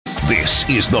This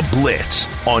is The Blitz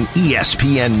on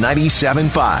ESPN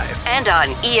 97.5. And on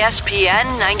ESPN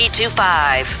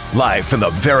 92.5. Live from the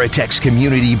Veritex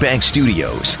Community Bank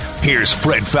Studios, here's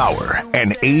Fred Faour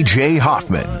and A.J.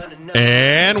 Hoffman.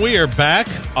 And we are back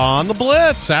on The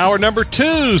Blitz. Hour number 2,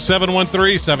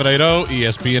 713-780.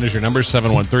 ESPN is your number,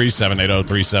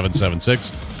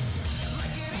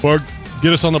 713-780-3776. Or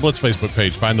get us on the Blitz Facebook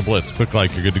page. Find The Blitz. Click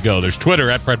like, you're good to go. There's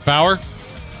Twitter, at Fred Faour.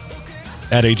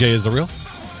 At AJ is the real.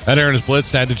 At Aaron is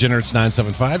Blitz. At Degenerates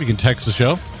 975. You can text the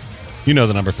show. You know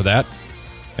the number for that.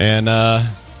 And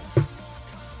you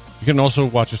can also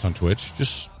watch us on Twitch.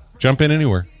 Just jump in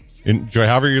anywhere. Enjoy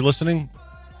however you're listening.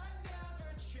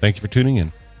 Thank you for tuning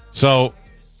in. So,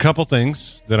 couple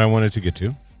things that I wanted to get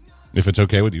to, if it's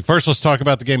okay with you. First, let's talk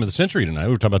about the game of the century tonight.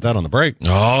 We were talking about that on the break.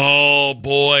 Oh,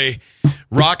 boy.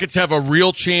 Rockets have a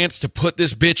real chance to put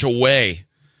this bitch away.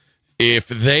 If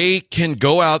they can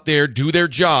go out there, do their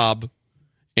job,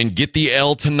 and get the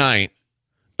L tonight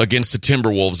against the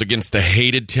Timberwolves, against the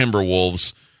hated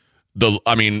Timberwolves, do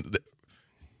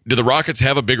the Rockets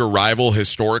have a bigger rival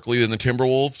historically than the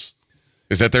Timberwolves?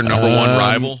 Is that their number one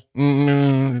rival?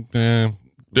 The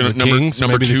Kings,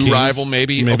 number maybe two the Kings, rival,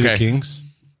 maybe? Maybe okay. the Kings.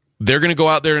 They're going to go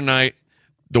out there tonight.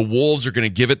 The Wolves are going to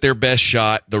give it their best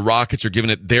shot. The Rockets are giving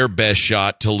it their best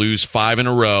shot to lose 5 in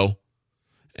a row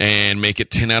and make it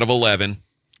 10 out of 11.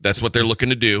 That's what they're looking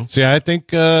to do. See, I think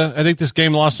this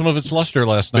game lost some of its luster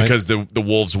last night. Because the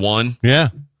Wolves won? Yeah.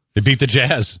 They beat the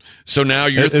Jazz. So now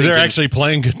you're thinking... They're actually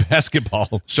playing good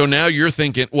basketball. So now you're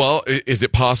thinking, well, is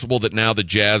it possible that now the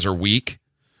Jazz are weak?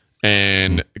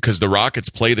 And because the Rockets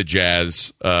play the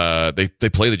Jazz, they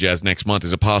play the Jazz next month.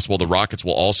 Is it possible the Rockets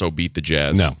will also beat the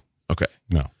Jazz? No. Okay.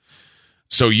 No.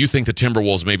 So you think the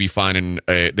Timberwolves may be finding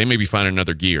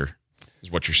another gear,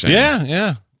 is what you're saying?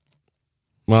 Yeah.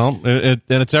 Well, and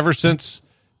it's ever since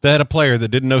they had a player that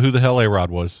didn't know who the hell A-Rod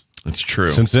was. That's true.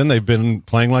 Since then, they've been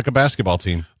playing like a basketball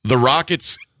team. The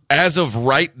Rockets, as of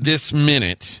right this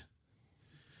minute,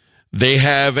 they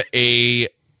have a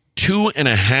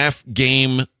 2.5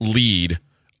 game lead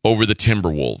over the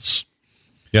Timberwolves.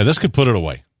 Yeah, this could put it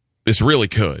away. This really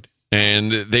could.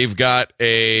 And they've got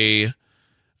a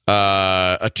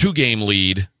 2-game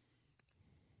lead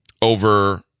a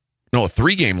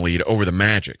 3-game lead over the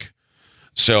Magic.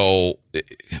 So,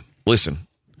 listen,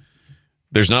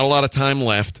 there's not a lot of time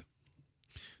left.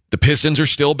 The Pistons are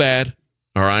still bad,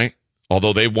 all right?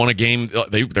 Although they won a game,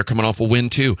 they're coming off a win,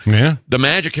 too. Yeah. The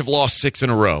Magic have lost 6 in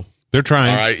a row. They're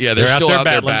trying. All right, yeah, they're still out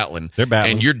there battling. They're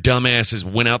battling. And your dumbasses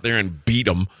went out there and beat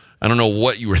them. I don't know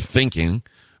what you were thinking,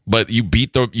 but you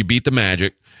beat the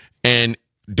Magic. And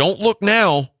don't look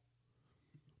now,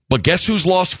 but guess who's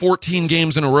lost 14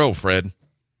 games in a row, Fred?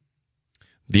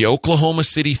 The Oklahoma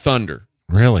City Thunder.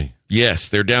 Really? Yes,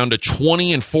 they're down to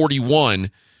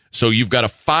 20-41, so you've got a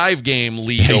 5-game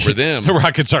lead over them. The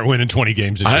Rockets aren't winning 20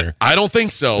 games this year. I don't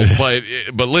think so, but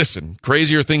listen,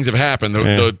 crazier things have happened.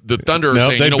 The Thunder are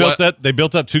saying, they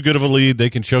built up too good of a lead. They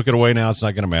can choke it away now. It's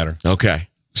not going to matter. Okay,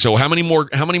 so how many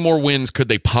more wins could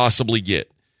they possibly get?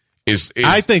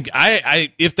 I think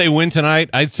if they win tonight,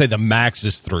 I'd say the max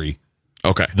is 3.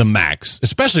 Okay, the max,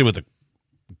 especially with the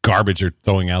garbage you're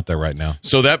throwing out there right now.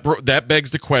 So that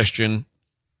begs the question: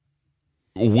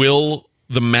 will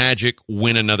the Magic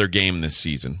win another game this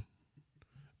season?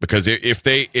 Because if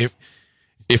they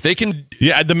can,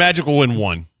 yeah, the Magic will win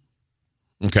 1.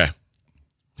 Okay,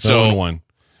 so win 1,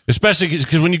 especially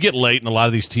because when you get late and a lot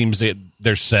of these teams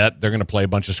they're set, they're going to play a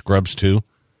bunch of scrubs too.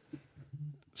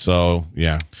 So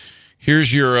yeah,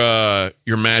 here's your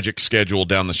Magic schedule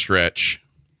down the stretch.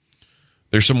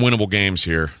 There's some winnable games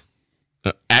here.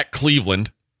 At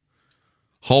Cleveland,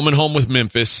 home and home with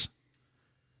Memphis,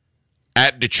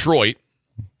 at Detroit.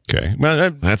 Okay,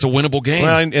 well, that's a winnable game.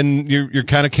 Well, and you're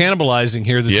kind of cannibalizing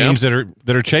here the teams that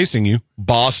are chasing you.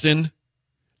 Boston,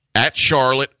 at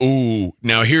Charlotte. Ooh,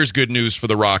 now here's good news for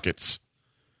the Rockets.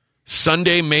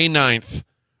 Sunday, May 9th,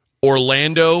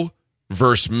 Orlando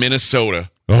versus Minnesota.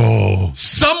 Oh,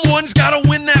 someone's got to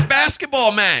win that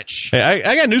basketball match. Hey,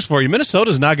 I got news for you.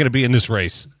 Minnesota's not going to be in this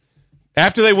race.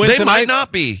 After they win they tonight, might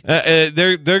not be.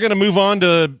 They're going to move on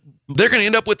to... They're going to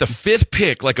end up with the 5th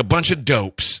pick like a bunch of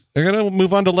dopes. They're going to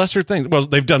move on to lesser things. Well,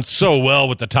 they've done so well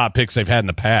with the top picks they've had in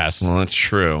the past. Well, that's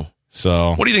true.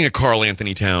 So, what do you think of Karl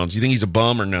Anthony Towns? Do you think he's a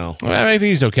bum or no? I think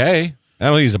he's okay. I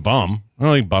don't think he's a bum. I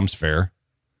don't think bum's fair.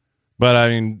 But, I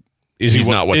mean, is he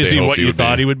what you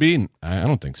thought he would be? I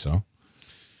don't think so.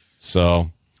 So,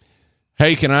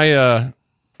 hey, can I...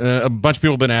 a bunch of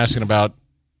people have been asking about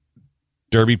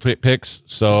Derby picks.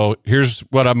 So here's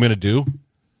what I'm going to do.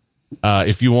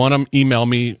 If you want them, email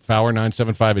me,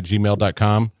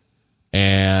 Faour975@gmail.com.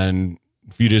 And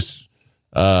if you just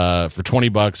For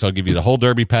 $20, I'll give you the whole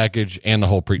Derby package and the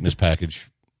whole Preakness package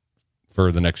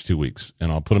for the next 2 weeks,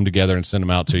 and I'll put them together and send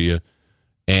them out to you.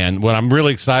 And what I'm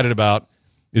really excited about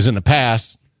is in the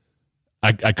past,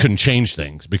 I couldn't change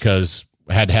things because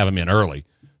I had to have them in early.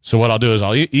 So what I'll do is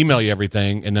I'll email you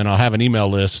everything, and then I'll have an email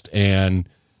list, and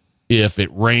if it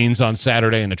rains on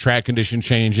Saturday and the track condition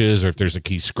changes, or if there's a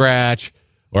key scratch,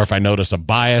 or if I notice a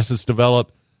bias that's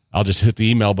developed, I'll just hit the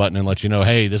email button and let you know,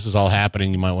 hey, this is all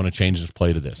happening. You might want to change this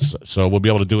play to this. So we'll be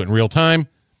able to do it in real time.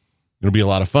 It'll be a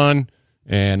lot of fun.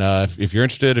 And if you're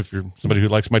interested, if you're somebody who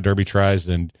likes my Derby tries,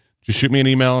 then just shoot me an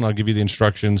email, and I'll give you the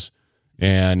instructions.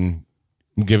 And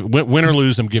win or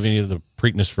lose, I'm giving you the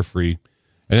Preakness for free.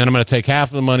 And then I'm going to take half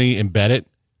of the money and bet it.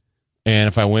 And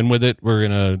if I win with it, we're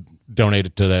going to donate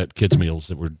it to that kids' meals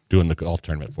that we're doing the golf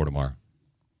tournament for tomorrow.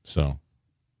 So,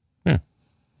 yeah,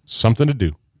 something to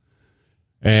do.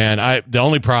 And the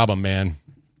only problem, man,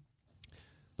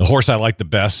 the horse I like the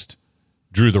best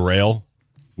drew the rail,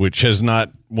 which has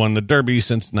not won the Derby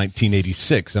since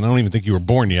 1986. And I don't even think you were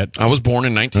born yet. I was born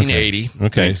in 1980.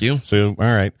 Okay. Thank you. So, all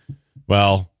right.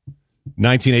 Well,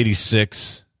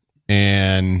 1986,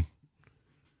 and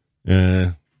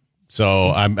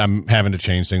so I'm having to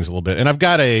change things a little bit. And I've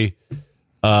got a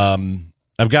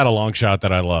long shot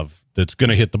that I love that's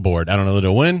going to hit the board. I don't know that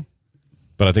he'll win,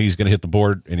 but I think he's going to hit the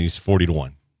board, and he's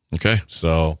 40-1. Okay.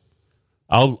 So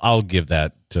I'll give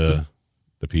that to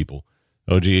the people.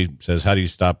 OG says, how do you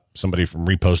stop somebody from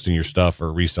reposting your stuff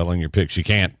or reselling your picks? You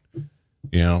can't.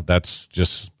 That's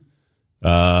just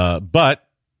but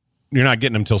you're not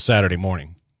getting them till Saturday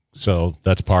morning. So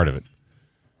that's part of it.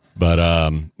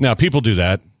 But now people do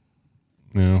that.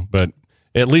 But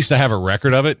at least I have a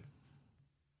record of it,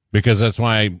 because that's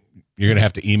why you're going to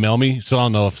have to email me. So I'll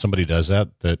know if somebody does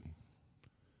that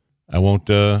I won't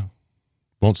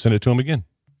send it to them again.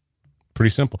 Pretty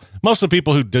simple. Most of the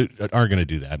people who are going to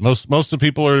do that. Most of the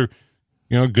people are,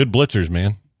 good blitzers,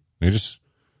 man. They just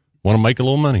want to make a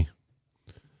little money.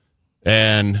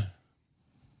 And,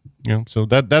 so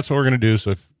that's what we're going to do.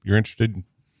 So if you're interested,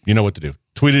 you know what to do.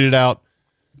 Tweeted it out.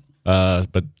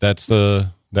 But that's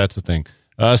the thing.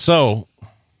 So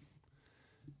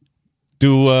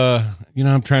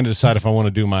I'm trying to decide if I want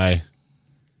to do my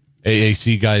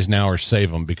AAC guys now or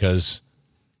save them, because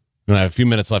I have a few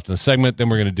minutes left in the segment. Then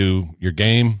we're going to do your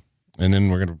game, and then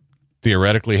we're going to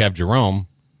theoretically have Jerome.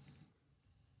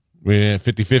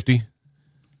 50-50?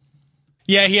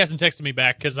 Yeah, he hasn't texted me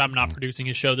back because I'm not producing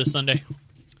his show this Sunday.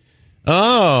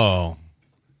 Oh.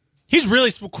 He's really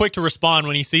quick to respond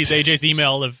when he sees AJ's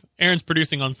email of Aaron's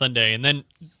producing on Sunday. And then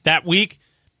that week,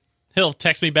 he'll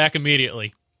text me back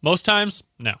immediately. Most times,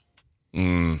 no.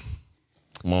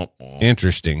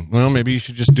 Interesting. Well, maybe you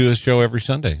should just do a show every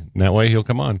Sunday. And that way he'll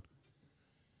come on.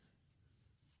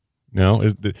 No,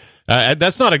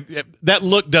 that's not that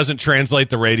look doesn't translate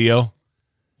the radio.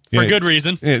 For good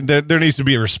reason. There needs to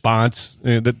be a response.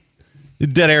 The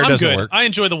dead air doesn't work. I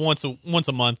enjoy the once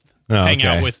a month hang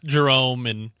out with Jerome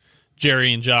and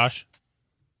Jerry and Josh.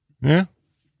 Yeah.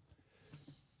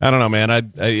 I don't know, man.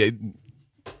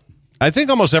 I think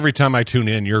almost every time I tune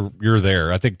in, you're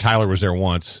there. I think Tyler was there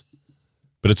once,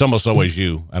 but it's almost always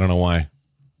you. I don't know why.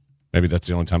 Maybe that's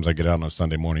the only times I get out on a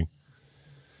Sunday morning.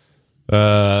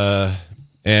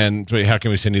 And how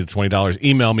can we send you the $20?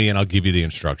 Email me and I'll give you the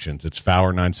instructions. It's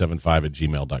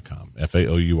Faour975@gmail.com.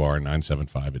 Faour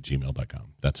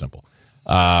 975@gmail.com. That's simple.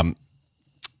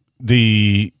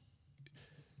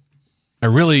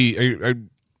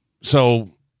 So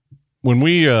when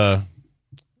we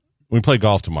play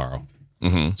golf tomorrow.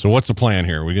 Mm-hmm. So what's the plan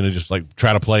here? Are we going to just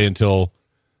try to play until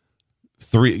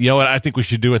 3? You know what I think we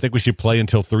should do? I think we should play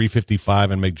until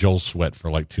 3:55 and make Joel sweat for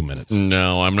 2 minutes.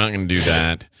 No, I'm not going to do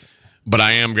that. But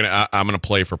I'm gonna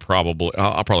play for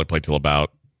I'll probably play till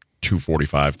about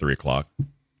 2:45, 3 o'clock.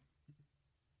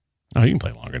 Oh, you can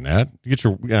play longer than that. Get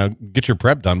your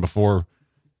prep done before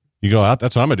you go out.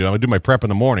 That's what I'm gonna do. I'm gonna do my prep in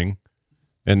the morning,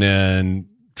 and then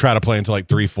try to play until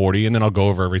 3:40, and then I'll go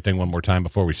over everything one more time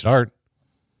before we start.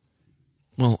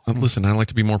 Well, listen, I like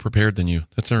to be more prepared than you.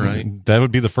 That's all right. That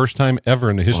would be the first time ever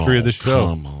in the history of this show.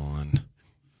 Come on.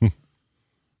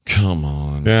 Come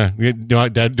on. Yeah. Do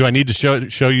I need to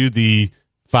show you the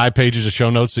 5 pages of show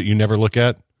notes that you never look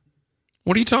at?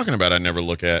 What are you talking about? I never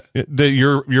look at.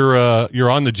 You're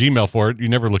on the Gmail for it. You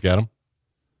never look at them.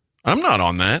 I'm not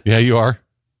on that. Yeah, you are.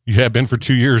 You have been for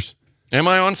 2 years. Am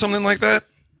I on something like that?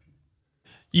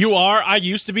 You are. I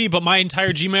used to be, but my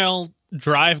entire Gmail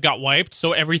drive got wiped,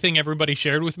 so everything everybody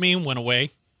shared with me went away,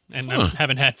 and I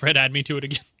haven't had Fred add me to it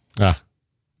again.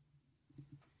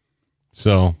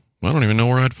 So I don't even know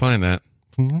where I'd find that.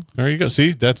 There you go.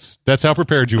 See, that's how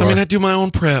prepared you are. I mean, I do my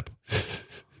own prep.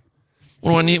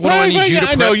 What do I need? What do I need you to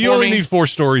prep I know you for only me? need 4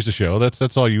 stories to show.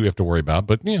 That's all you have to worry about.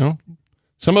 But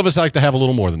some of us like to have a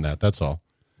little more than that. That's all.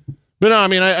 But no, I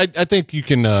mean, I think you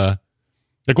can. The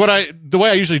way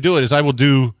I usually do it is I will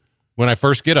do when I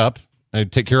first get up. I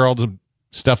take care of all the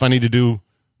stuff I need to do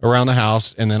around the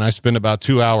house, and then I spend about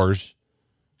 2 hours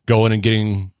going and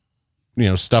getting,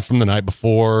 stuff from the night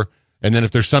before. And then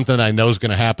if there's something I know is going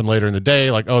to happen later in the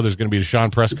day, like, there's going to be a Sean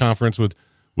press conference with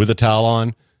a towel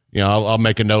on, I'll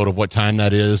make a note of what time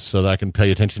that is so that I can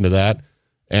pay attention to that.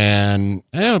 And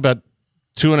about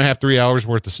 2.5, 3 hours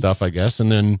worth of stuff, I guess.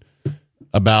 And then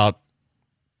about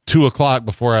 2 o'clock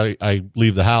before I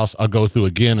leave the house, I'll go through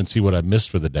again and see what I missed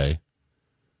for the day.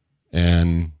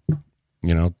 And,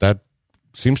 that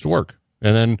seems to work.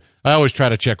 And then I always try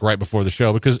to check right before the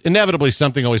show because inevitably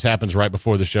something always happens right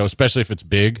before the show, especially if it's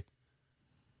big.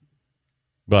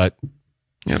 But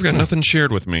I've got nothing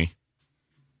shared with me.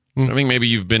 I think maybe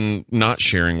you've been not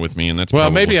sharing with me, and that's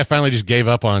maybe I finally just gave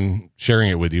up on sharing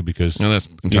it with you because that's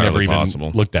you entirely never possible.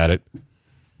 even looked at it.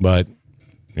 But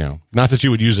not that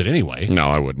you would use it anyway. No,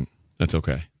 I wouldn't. That's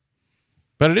okay.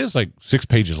 But it is like 6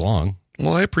 pages long.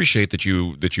 Well, I appreciate that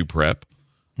you prep.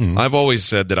 I've always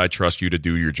said that I trust you to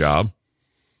do your job.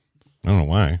 I don't know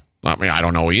why. I mean, I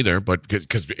don't know either, but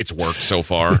because it's worked so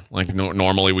far. Like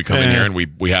normally we come in here and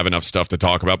we have enough stuff to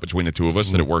talk about between the two of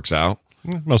us that it works out.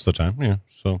 Most of the time, yeah.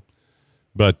 So,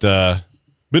 but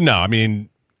no, I mean,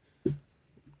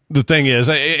 the thing is,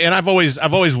 and I've always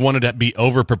wanted to be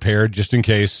over prepared just in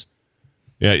case.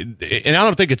 Yeah, and I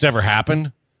don't think it's ever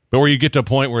happened, but where you get to a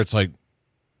point where it's like,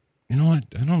 you know what?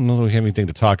 I don't know that we have anything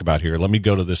to talk about here. Let me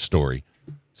go to this story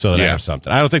so that I have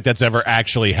something. I don't think that's ever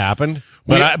actually happened,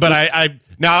 but I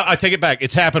now I take it back.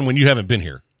 It's happened when you haven't been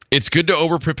here. It's good to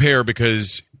over prepare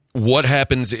because what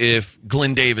happens if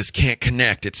Glenn Davis can't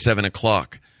connect at 7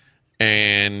 o'clock?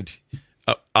 And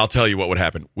I'll tell you what would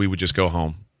happen. We would just go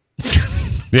home.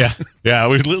 Yeah,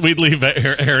 we'd leave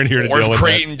Aaron here to deal with that. Or if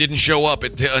Creighton didn't show up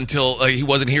until he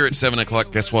wasn't here at 7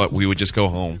 o'clock, guess what? We would just go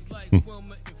home. And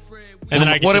then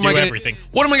I get to do everything.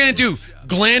 What am I going to do?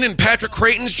 Glenn and Patrick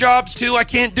Creighton's jobs too? I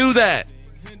can't do that.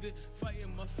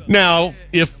 Now,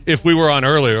 if we were on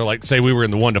earlier, like say we were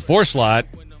in the 1 to 4 slot,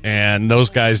 and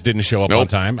those guys didn't show up on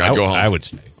time, I'd go home. I would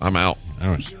stay. I'm out.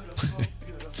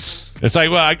 It's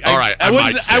like, well,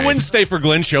 I wouldn't stay for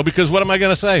Glenn's show because what am I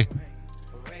going to say?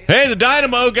 Hey, the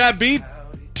Dynamo got beat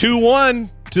 2-1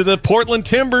 to the Portland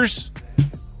Timbers.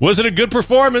 Was it a good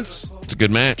performance? It's a good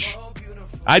match.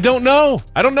 I don't know.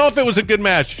 I don't know if it was a good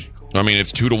match. I mean,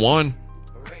 it's 2-1.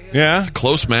 Yeah. It's a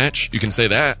close match. You can say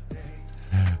that.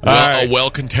 Right. A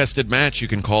well-contested match, you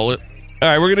can call it. All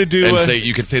right, we're going to do... And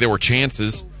you can say there were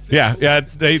chances. Yeah,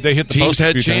 they hit the teams post a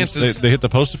had few chances. Times. They hit the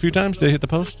post a few times? Did they hit the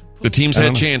post? The teams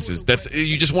had chances.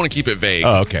 You just want to keep it vague.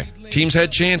 Oh, okay. Teams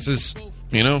had chances,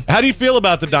 How do you feel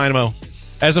about the Dynamo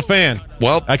as a fan?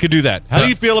 Well, I could do that. How do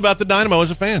you feel about the Dynamo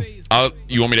as a fan?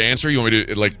 You want me to answer? You want me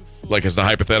to, like as the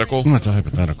hypothetical? That's a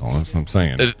hypothetical. That's what I'm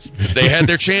saying. They had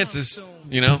their chances,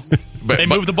 But, they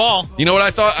moved the ball. You know what I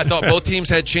thought? I thought both teams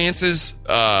had chances.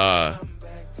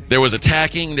 There was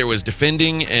attacking, there was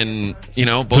defending, and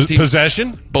both teams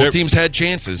possession. Both teams had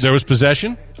chances. There was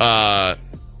possession.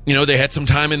 They had some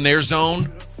time in their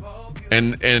zone,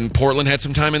 and Portland had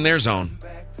some time in their zone,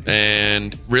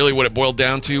 and really what it boiled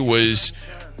down to was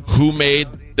who made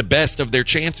the best of their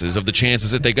chances, of the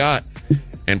chances that they got,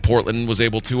 and Portland was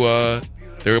able to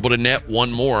they were able to net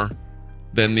one more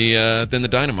than the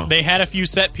Dynamo. They had a few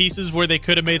set pieces where they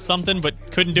could have made something,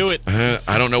 but couldn't do it.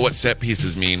 I don't know what set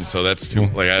pieces mean, so that's too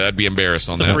I'd be embarrassed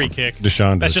on it's that. A free kick.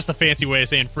 Deshaun That's just the fancy way of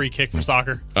saying free kick for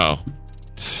soccer.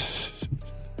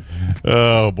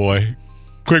 Oh boy!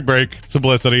 Quick break. It's a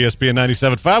Blitz on ESPN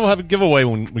 97.5. We'll have a giveaway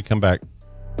when we come back.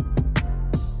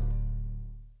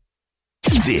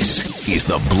 This is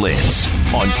the Blitz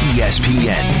on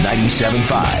ESPN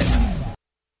 97.5.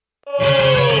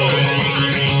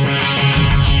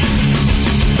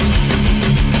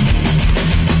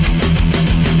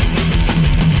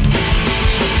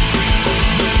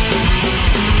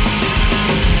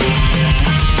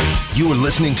 You're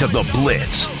listening to The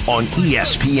Blitz on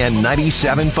ESPN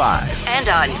 97.5. And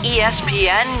on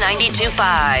ESPN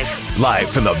 92.5. Live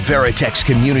from the Veritex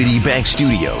Community Bank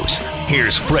Studios,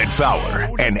 here's Fred Faour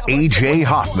and A.J.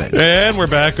 Hoffman. And we're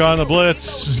back on The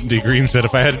Blitz. D. Green said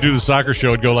if I had to do the soccer show,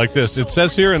 it'd go like this. It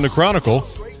says here in the Chronicle.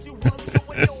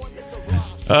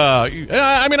 I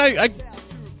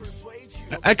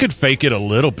could fake it a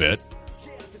little bit.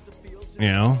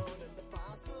 I'm going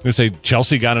to say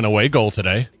Chelsea got an away goal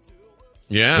today.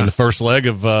 Yeah. In the first leg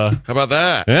of... How about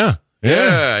that? Yeah.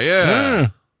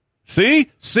 See?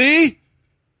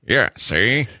 Yeah,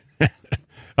 see?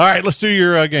 All right, let's do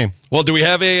your game. Well, do we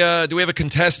have a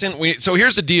contestant? So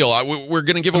here's the deal. We're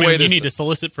going to give away You this. need to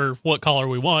solicit for what caller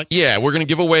we want. Yeah, we're going to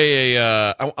give away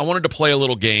I wanted to play a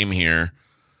little game here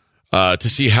to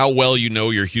see how well you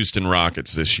know your Houston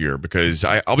Rockets this year. Because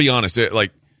I'll be honest, you know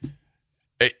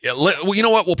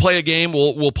what? We'll play a game.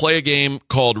 We'll play a game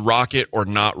called Rocket or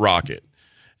Not Rocket,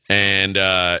 and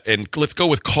let's go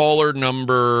with caller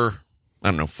number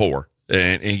 4,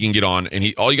 and he can get on.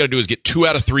 And all you got to do is get 2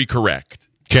 out of 3 correct.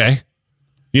 Okay.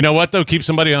 You know what, though? Keep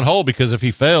somebody on hold, because if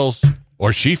he fails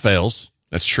or she fails.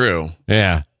 That's true.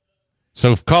 Yeah.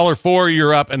 So if caller 4,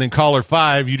 you're up, and then caller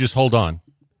 5, you just hold on.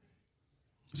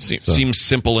 Seems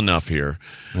simple enough here.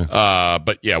 Yeah.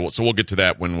 But yeah, so we'll get to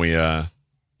that when we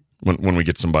when we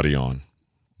get somebody on.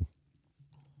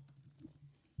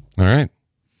 All right.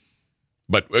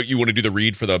 But you want to do the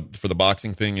read for the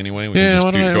boxing thing anyway? We Yeah,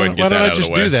 can just go ahead and get that out of the way.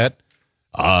 Why don't I just do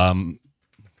that?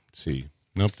 Let's see.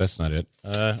 Nope, that's not it.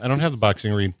 I don't have the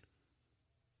boxing read.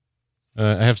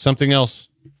 I have something else.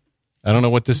 I don't know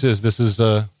what this is. This is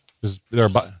okay.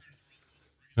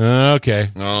 Oh,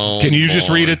 can you just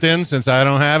read it then, since I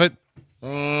don't have it?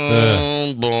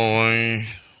 Oh, boy.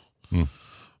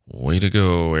 Way to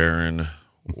go, Aaron.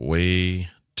 Way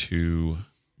to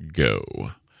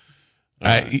go.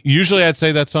 Usually I'd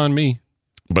say that's on me.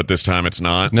 But this time it's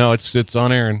not? No, it's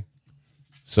on Aaron.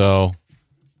 So,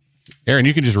 Aaron,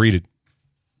 you can just read it.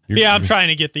 I'm trying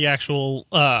to get the actual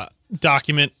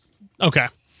document. Okay.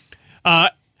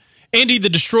 Andy the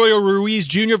Destroyer Ruiz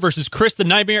Jr. versus Chris the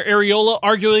Nightmare Areola,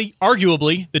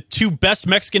 arguably the 2 best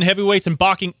Mexican heavyweights in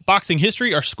boxing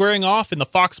history, are squaring off in the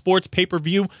Fox Sports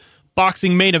pay-per-view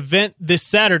boxing main event this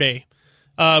Saturday.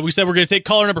 We said we're going to take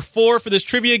caller number 4 for this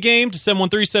trivia game to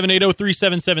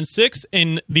 713-780-3776,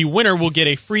 and the winner will get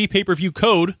a free pay-per-view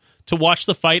code to watch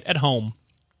the fight at home.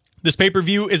 This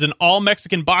pay-per-view is an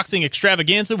all-Mexican boxing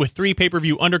extravaganza with 3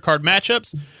 pay-per-view undercard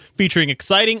matchups featuring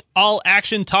exciting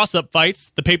all-action toss-up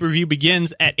fights. The pay-per-view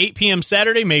begins at 8 p.m.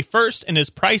 Saturday, May 1st, and is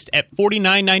priced at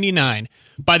 $49.99.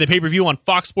 Buy the pay-per-view on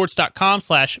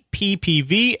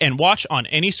foxsports.com/PPV and watch on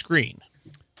any screen.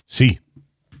 See.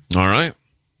 All right.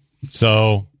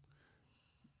 So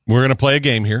we're going to play a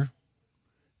game here.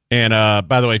 And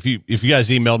by the way, if you guys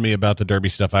emailed me about the Derby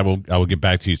stuff, I will get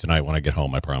back to you tonight when I get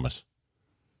home, I promise.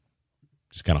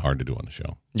 It's kind of hard to do on the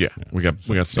show. Yeah, we got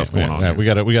stuff going on. Yeah, we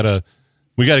got to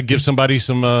give somebody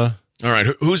some. All right,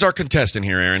 who's our contestant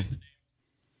here, Aaron?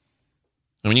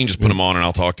 I mean, you can just put him on and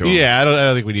I'll talk to him. Yeah, I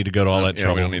don't think we need to go to all that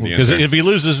trouble. We don't need the because answer. if he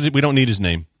loses, we don't need his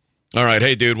name. All right,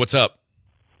 hey dude, what's up?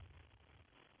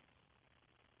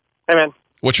 Hey man,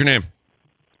 What's your name?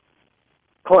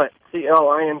 Clint.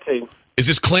 CLINT. Is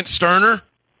this Clint Sterner?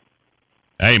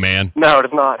 Hey man. No, it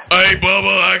is not. Hey,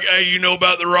 Bubba, hey, you know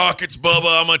about the Rockets,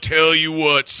 Bubba? I'm gonna tell you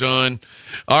what, son.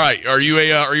 All right, are you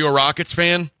a Rockets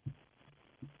fan?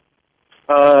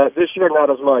 This year not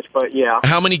as much, but yeah,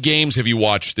 How many games have you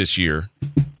watched this year?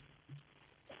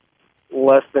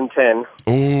 less than 10.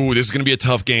 Ooh, this is going to be a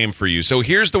tough game for you. So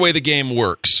here's the way the game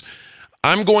works.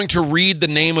 I'm going to read the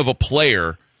name of a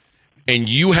player, and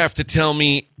you have to tell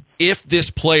me if this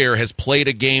player has played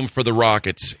a game for do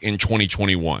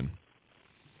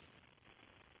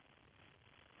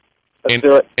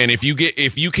it. And if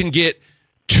you can get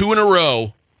 2 in a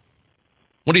row,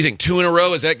 what do you think? 2 in a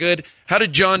row, is that good? How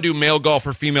did John do male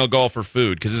golfer, female golfer,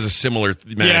 food? Because this is a similar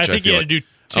match. Yeah, I think you had to do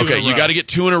 2 Okay, in a you row. got to get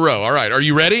 2 in a row. All right, are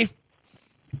you ready?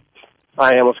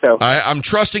 I am. Let's go. I'm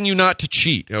trusting you not to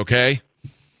cheat, okay?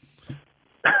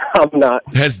 I'm not.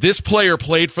 Has this player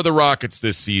played for the Rockets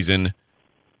this season?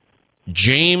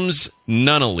 James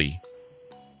Nunnally.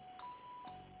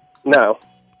 No.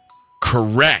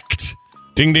 Correct.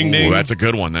 Ding, ding, ding. Ooh, that's a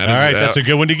good one. All right, that's a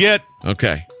good one to get.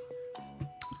 Okay.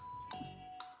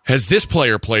 Has this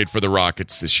player played for the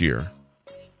Rockets this year?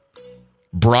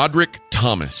 Broderick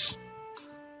Thomas.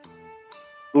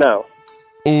 No.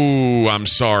 Ooh, I'm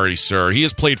sorry, sir. He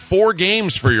has played 4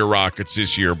 games for your Rockets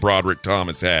this year. Broderick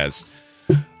Thomas has.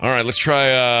 All right, let's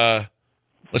try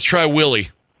Willie.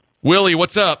 Willie,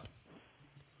 what's up?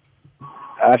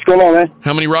 What's going on, man?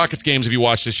 How many Rockets games have you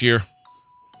watched this year?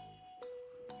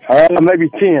 Maybe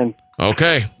 10.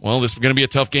 Okay. Well, this is going to be a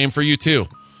tough game for you too.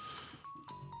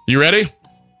 You ready?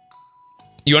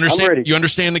 You understand? I'm ready. You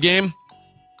understand the game?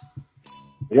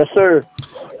 Yes, sir.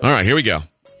 All right, here we go.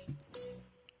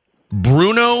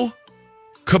 Bruno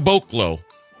Caboclo.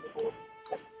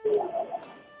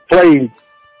 Played.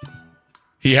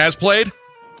 He has played?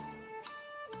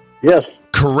 Yes.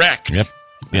 Correct. Yep.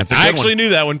 That's a I good actually one. knew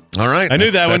that one. All right. I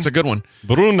knew that one. That's a good one.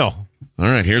 Bruno. All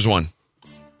right, here's one.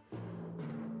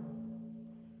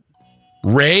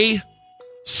 Ray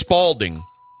Spalding.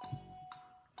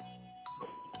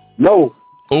 No.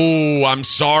 Oh, I'm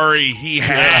sorry. He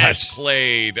has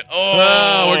played.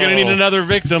 Oh, we're going to need another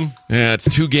victim. Yeah,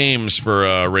 it's 2 games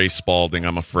for Ray Spalding,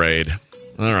 I'm afraid.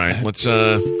 All right, let's...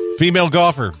 Female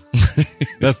golfer.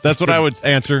 That's what I would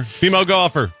answer. Female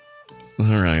golfer. All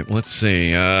right, let's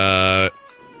see. Who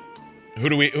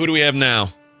do we have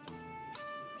now?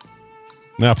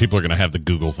 Now people are going to have the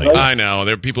Google thing. I know.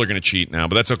 People are going to cheat now,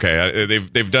 but that's okay.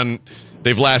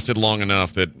 They've lasted long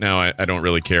enough that now I don't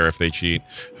really care if they cheat.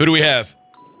 Who do we have?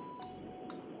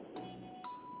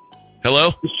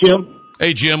 Hello? It's Jim.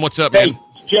 Hey, Jim, what's up, Hey, man?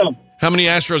 it's Jim. How many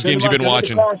Astros games you been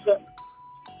watching?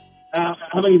 How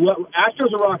many,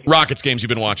 Astros or Rockets? Rockets games you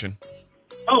been watching?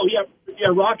 Oh, yeah,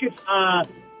 Rockets.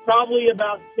 Probably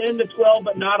about 10 to 12,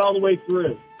 but not all the way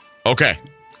through. Okay.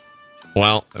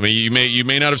 Well, I mean, you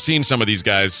may not have seen some of these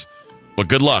guys, but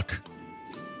good luck.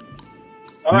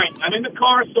 All right, I'm in the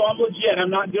car, so I'm legit. I'm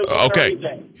not doing Okay.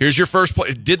 anything. Here's your first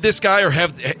play. Did this guy or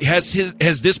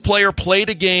has this player played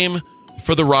a game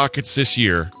for the Rockets this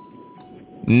year?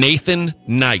 Nathan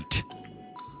Knight.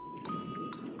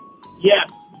 Yeah.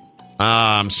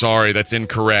 I'm sorry, that's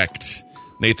incorrect.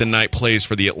 Nathan Knight plays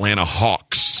for the Atlanta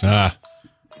Hawks. Yeah,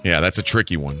 that's a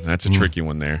tricky one. That's a tricky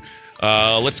one there.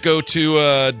 Let's go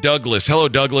to Douglas. Hello,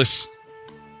 Douglas.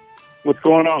 What's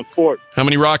going on, sports? How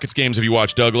many Rockets games have you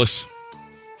watched, Douglas?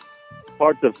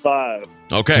 Parts of 5.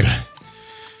 Okay.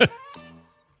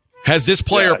 Has this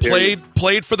player Yeah, I hear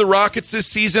played for the Rockets this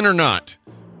season or not?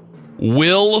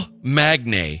 Will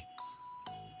Magnay.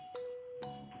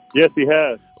 Yes, he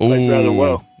has. Played rather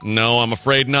well. No, I'm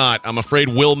afraid not. I'm afraid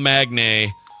Will Magnay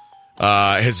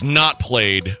has not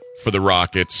played for the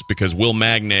Rockets because Will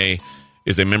Magnay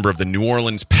is a member of the New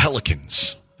Orleans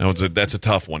Pelicans. That's a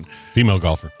tough one. Female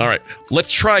golfer. All right,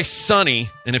 let's try Sonny,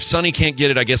 and if Sonny can't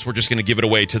get it, I guess we're just going to give it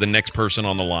away to the next person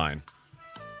on the line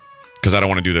because I don't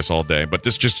want to do this all day. But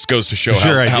this just goes to show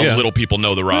how little people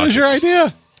know the Rockets. What was your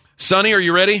idea? Sonny, are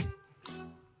you ready?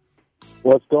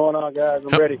 What's going on, guys?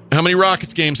 I'm ready. How many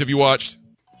Rockets games have you watched?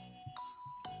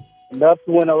 Enough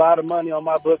to win a lot of money on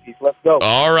my bookies. Let's go.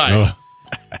 All right.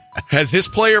 Has this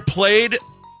player played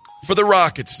for the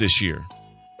Rockets this year?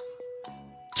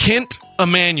 Kent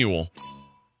Emanuel.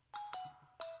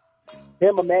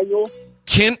 Tim Emmanuel?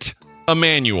 Kent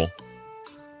Emanuel.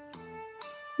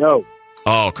 No.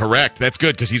 Oh, correct. That's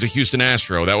good because he's a Houston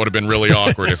Astro. That would have been really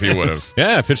awkward if he would have.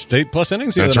 Yeah, pitched 8+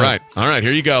 innings. That's right. All right,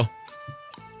 here you go.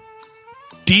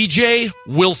 DJ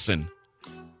Wilson.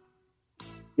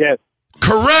 Yes.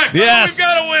 Correct. Yes. We've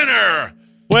got a winner.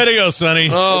 Way to go, Sonny.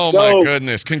 Oh, Let's my go.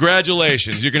 goodness.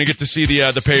 Congratulations. You're going to get to see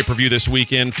the pay-per-view this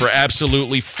weekend for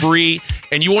absolutely free,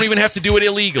 and you won't even have to do it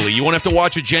illegally. You won't have to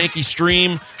watch a janky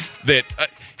stream that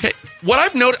hey, what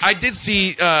I've noticed, I did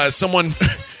see someone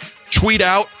tweet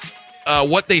out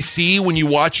what they see when you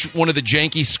watch one of the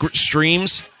janky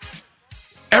streams.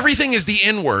 Everything is the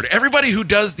N-word. Everybody who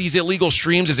does these illegal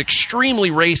streams is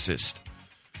extremely racist.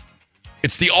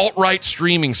 It's the alt-right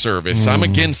streaming service. I'm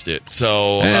against it.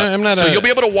 So, I'm not. So you'll be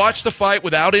able to watch the fight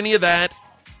without any of that,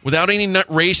 without any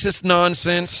racist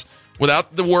nonsense,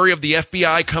 without the worry of the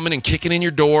FBI coming and kicking in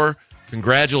your door.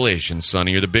 Congratulations,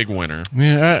 Sonny. You're the big winner.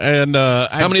 Yeah, and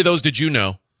How many of those did you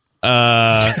know?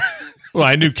 well,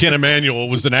 I knew Ken Emanuel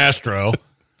was an Astro.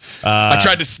 I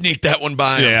tried to sneak that one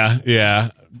by him.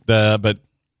 Yeah. But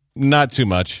not too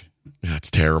much. That's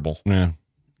terrible. Yeah.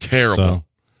 Terrible.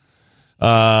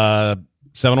 So,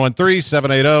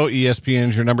 713-780 ESPN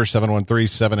is your number,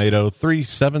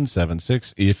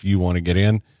 713-780-3776 if you want to get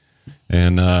in.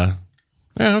 And yeah,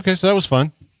 okay, so that was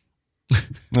fun.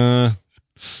 Yeah,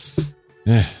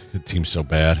 the team's so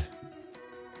bad.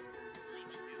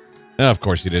 Of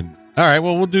course you did. All right,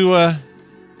 well we'll do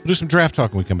some draft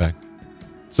talk when we come back.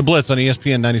 It's a Blitz on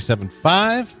ESPN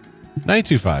 97.5,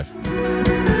 92.5.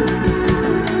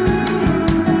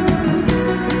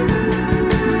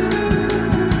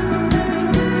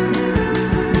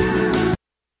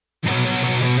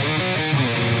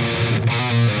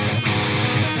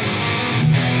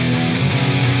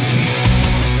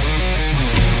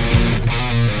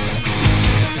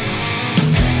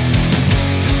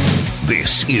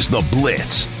 This is The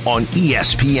Blitz on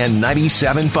ESPN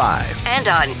 97.5. And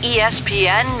on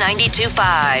ESPN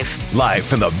 92.5. Live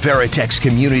from the Veritex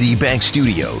Community Bank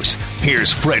Studios,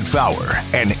 here's Fred Faour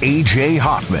and AJ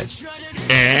Hoffman.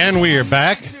 And we are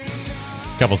back.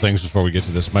 A couple things before we get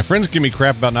to this. My friends give me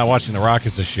crap about not watching the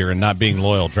Rockets this year and not being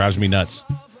loyal. Drives me nuts.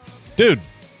 Dude,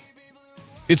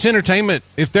 it's entertainment.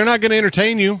 If they're not going to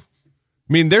entertain you, I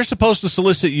mean, they're supposed to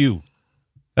solicit you.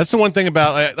 That's the one thing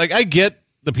about, like, I get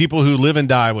the people who live and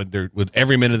die with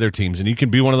every minute of their teams, and you can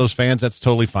be one of those fans. That's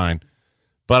totally fine.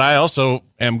 But I also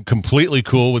am completely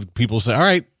cool with people saying, all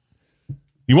right,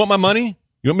 you want my money?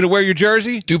 You want me to wear your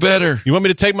jersey? Do better. You want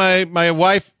me to take my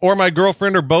wife or my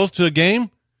girlfriend or both to a game?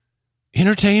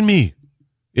 Entertain me.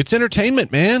 It's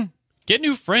entertainment, man. Get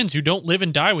new friends who don't live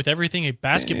and die with everything a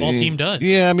basketball team does.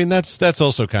 Yeah, I mean, that's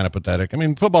also kind of pathetic. I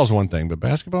mean, football's one thing, but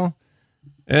basketball?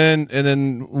 And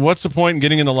then what's the point in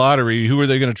getting in the lottery? Who are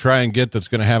they going to try and get that's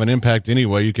going to have an impact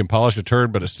anyway? You can polish a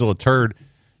turd, but it's still a turd.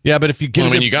 Yeah, but if you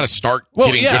get you got to start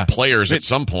getting good players at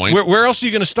some point. Where else are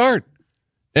you going to start?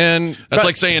 And that's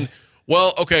like saying,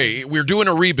 well, okay, we're doing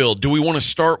a rebuild. Do we want to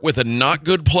start with a not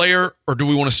good player or do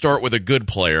we want to start with a good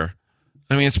player?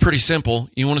 I mean, it's pretty simple.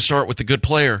 You want to start with the good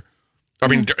player. I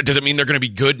mean, does it mean they're going to be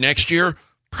good next year?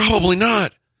 Probably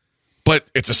not. But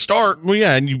it's a start. Well,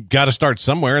 yeah, and you got to start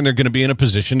somewhere, and they're going to be in a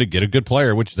position to get a good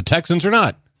player, which the Texans are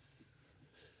not.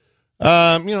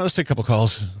 Let's take a couple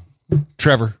calls.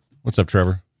 Trevor. What's up,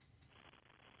 Trevor?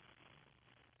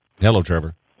 Hello,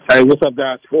 Trevor. Hey, what's up,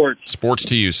 guys? Sports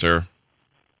to you, sir.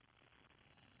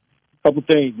 Couple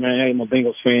things, man. Hey, I'm a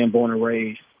Bengals fan, born and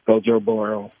raised. Go Joe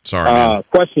Burrow. Sorry, man.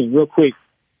 Question, real quick.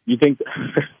 You think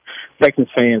Texans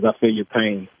fans, I feel your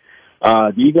pain.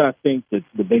 Do you guys think that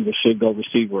the Bengals should go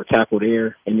receiver or tackle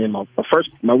there? And then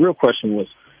my real question was,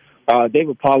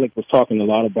 David Pollack was talking a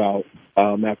lot about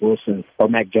Mac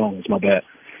Jones, my bad,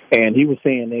 and he was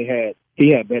saying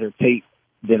he had better tape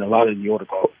than a lot of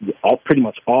pretty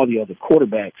much all the other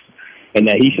quarterbacks, and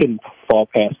that he shouldn't fall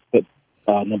past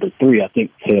number 3, I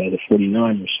think, to the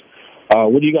 49ers.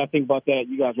 What do you guys think about that?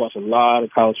 You guys watch a lot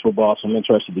of college football, so I'm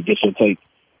interested to get your take.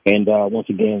 And once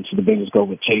again, should the Bengals go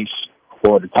with Chase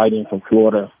or the tight end from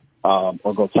Florida,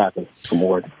 or go tackle from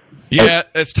Oregon? Yeah,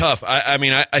 it's tough. I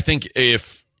mean, I think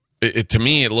to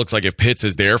me, it looks like if Pitts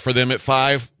is there for them at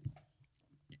 5,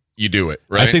 you do it,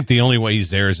 right? I think the only way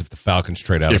he's there is if the Falcons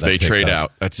trade out. If they trade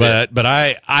out, that's it. But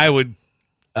I would,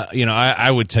 I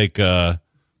would take the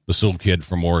Sewell kid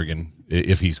from Oregon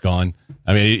if he's gone.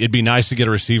 I mean, it'd be nice to get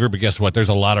a receiver, but guess what? There's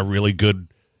a lot of really good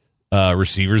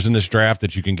receivers in this draft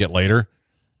that you can get later.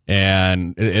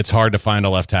 And it's hard to find a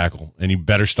left tackle, and you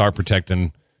better start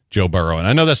protecting Joe Burrow. And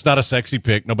I know that's not a sexy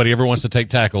pick. Nobody ever wants to take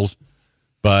tackles,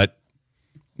 but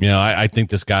I think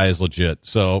this guy is legit.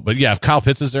 So, but yeah, if Kyle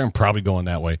Pitts is there, I'm probably going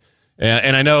that way.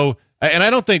 And I know, and I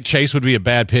don't think Chase would be a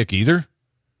bad pick either.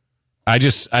 I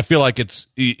feel like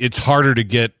it's harder to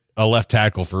get a left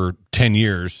tackle for 10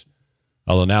 years,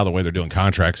 although now the way they're doing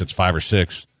contracts, it's 5 or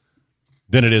 6.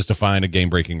 Than it is to find a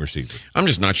game-breaking receiver. I'm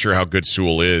just not sure how good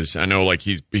Sewell is. I know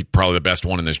he's probably the best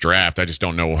one in this draft. I just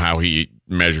don't know how he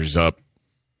measures up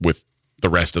with the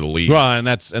rest of the league. Well, and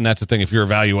that's the thing. If your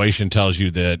evaluation tells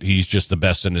you that he's just the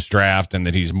best in this draft and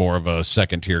that he's more of a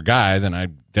second-tier guy, then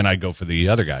I go for the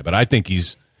other guy. But I think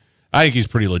he's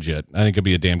pretty legit. I think he'll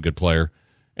be a damn good player.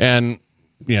 And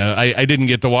I didn't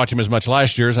get to watch him as much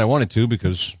last year as I wanted to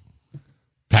because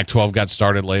Pac-12 got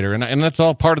started later, and that's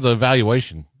all part of the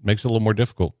evaluation. Makes it a little more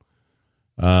difficult.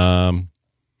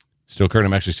 Still, Kurt,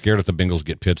 I'm actually scared if the Bengals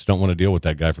get Pitts. Don't want to deal with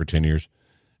that guy for 10 years.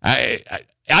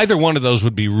 Either one of those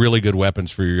would be really good weapons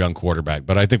for your young quarterback,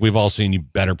 but I think we've all seen you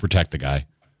better protect the guy.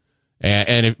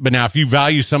 But now if you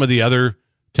value some of the other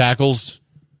tackles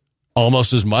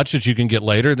almost as much that you can get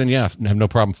later, then yeah, I have no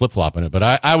problem flip-flopping it. But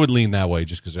I would lean that way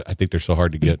just because I think they're so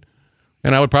hard to get.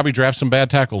 And I would probably draft some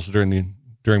bad tackles during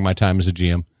my time as a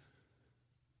GM.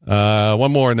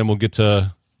 One more, and then we'll get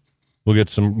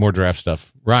some more draft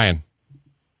stuff. Ryan.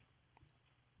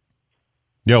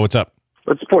 Yo, what's up?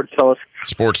 What's sports, fellas?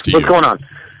 Sports to What's you. going on?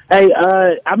 Hey,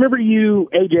 I remember you,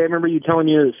 AJ, I remember you telling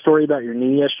you a story about your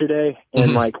knee yesterday.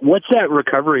 And, what's that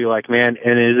recovery like, man?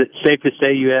 And is it safe to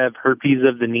say you have herpes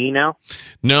of the knee now?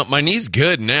 No, my knee's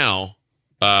good now.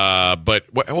 But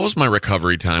what was my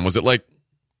recovery time? Was it like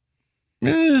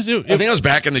I think I was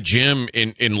back in the gym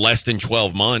in less than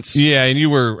 12 months. Yeah, and you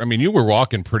were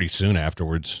walking pretty soon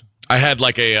afterwards. I had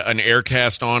like an air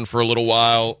cast on for a little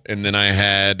while, and then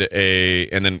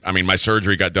my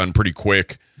surgery got done pretty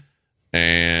quick.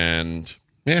 And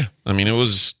yeah, I mean, it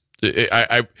was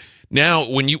now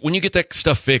when you get that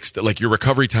stuff fixed, like your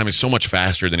recovery time is so much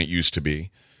faster than it used to be.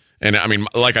 And I mean,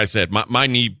 like I said, my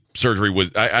knee surgery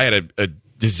was I had a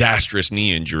disastrous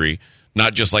knee injury.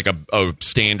 Not just like a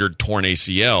standard torn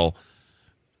ACL,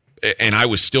 and I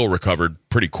was still recovered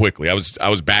pretty quickly. I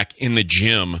was back in the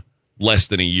gym less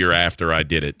than a year after I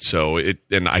did it. So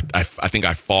I think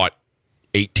I fought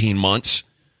 18 months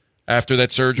after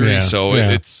that surgery.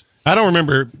 Yeah, I don't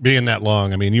remember being that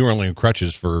long. I mean, you were only in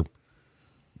crutches for a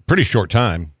pretty short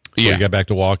time before you got back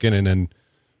to walking, and then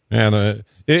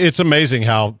it's amazing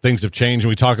how things have changed. And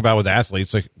we talk about with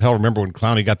athletes, like hell, remember when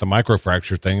Clowney got the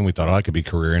microfracture thing, and we thought, that could be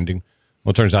career ending.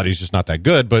 Well, it turns out he's just not that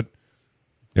good, but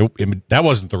that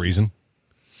wasn't the reason.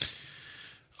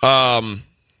 On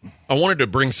wanted to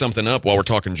bring something up while we're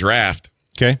talking draft.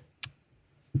 Okay.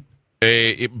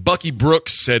 Bucky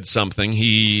Brooks said something.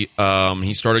 He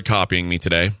started copying me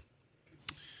today.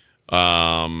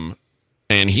 And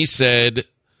he said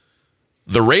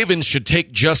the Ravens should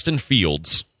take Justin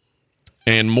Fields,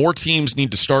 and more teams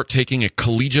need to start taking a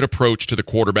collegiate approach to the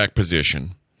quarterback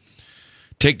position.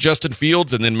 Take Justin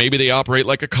Fields, and then maybe they operate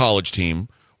like a college team.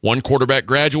 One quarterback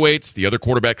graduates, the other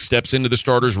quarterback steps into the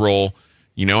starter's role.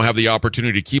 You now have the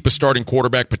opportunity to keep a starting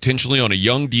quarterback potentially on a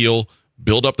young deal,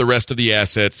 build up the rest of the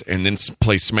assets, and then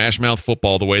play smash-mouth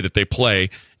football the way that they play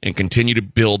and continue to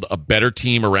build a better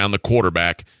team around the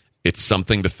quarterback. It's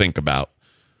something to think about.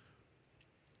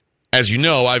 As you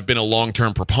know, I've been a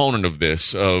long-term proponent of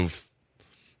this, of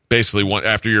basically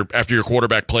after your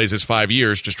quarterback plays his 5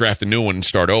 years, just draft a new one and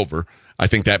start over. I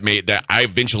think I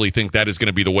eventually think that is going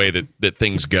to be the way that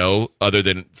things go, other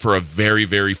than for a very,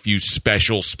 very few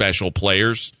special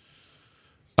players.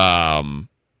 And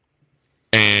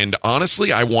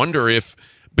honestly, I wonder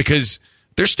because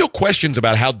there's still questions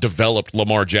about how developed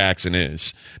Lamar Jackson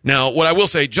is. Now, what I will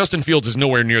say, Justin Fields is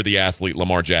nowhere near the athlete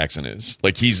Lamar Jackson is.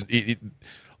 Like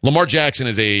Lamar Jackson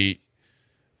is a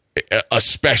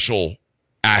special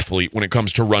athlete when it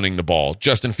comes to running the ball.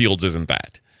 Justin Fields isn't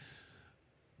that.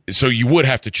 So you would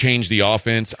have to change the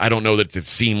offense. I don't know that it's as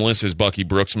seamless as Bucky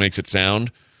Brooks makes it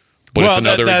sound, but it's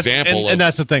another example. And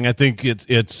that's the thing. I think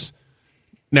it's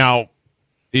now.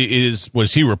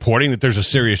 Was he reporting that there's a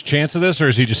serious chance of this, or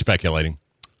is he just speculating?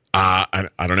 I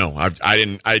don't know.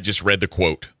 I just read the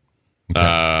quote.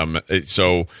 Okay.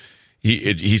 So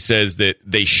he says that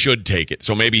they should take it.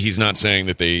 So maybe he's not saying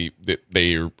that they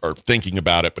are thinking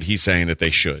about it, but he's saying that they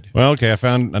should. Well, okay. I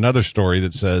found another story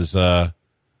that says,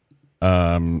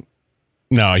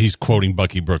 no, he's quoting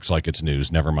Bucky Brooks like it's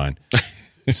news. Never mind.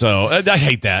 So I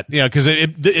hate that, because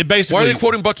it basically. Why are they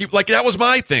quoting Bucky? Like, that was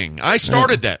my thing. I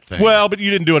started that thing. Well, but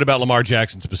you didn't do it about Lamar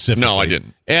Jackson specifically. No, I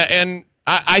didn't. And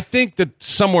I think that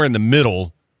somewhere in the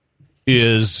middle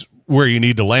is where you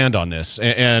need to land on this.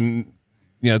 And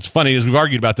it's funny, as we've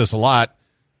argued about this a lot.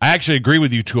 I actually agree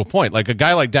with you to a point. Like a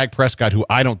guy like Dak Prescott, who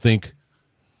I don't think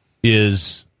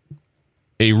is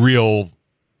a real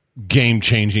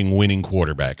game-changing winning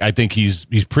quarterback. I think he's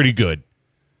pretty good.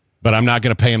 But I'm not going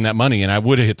to pay him that money, and I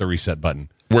would have hit the reset button.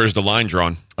 Where's the line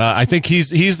drawn? I think he's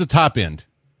the top end.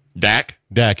 Dak?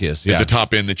 Dak is, yeah. Is the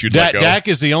top end that you'd let go? Dak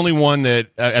is the only one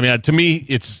that, to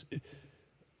me,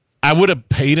 I would have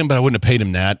paid him, but I wouldn't have paid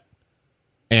him that.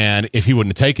 And if he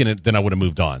wouldn't have taken it, then I would have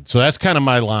moved on. So that's kind of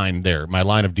my line there, my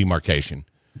line of demarcation.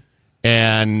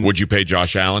 And would you pay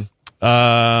Josh Allen?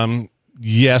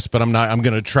 Yes, but I'm not. I'm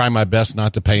going to try my best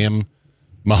not to pay him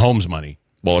Mahomes money.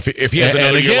 Well, if he has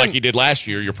another year like he did last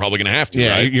year, you're probably going to have to,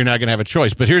 right? You're not going to have a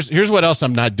choice. But here's what else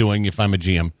I'm not doing if I'm a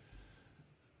GM.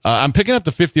 I'm picking up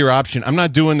the fifth-year option. I'm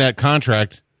not doing that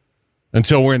contract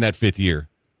until we're in that fifth year.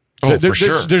 Oh, for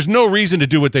sure. There's no reason to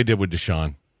do what they did with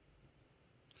Deshaun.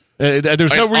 There's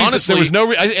no reason. Honestly, there was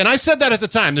no, and I said that at the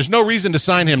time. There's no reason to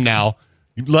sign him now.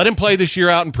 You let him play this year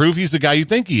out and prove he's the guy you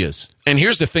think he is. And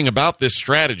here's the thing about this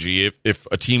strategy: if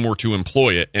a team were to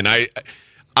employ it, and I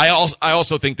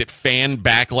also think that fan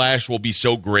backlash will be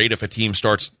so great if a team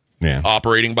starts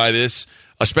operating by this.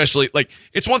 Especially,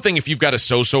 it's one thing if you've got a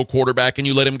so-so quarterback and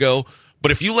you let him go,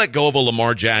 but if you let go of a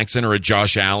Lamar Jackson or a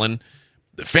Josh Allen,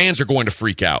 the fans are going to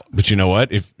freak out. But you know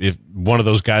what? If one of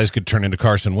those guys could turn into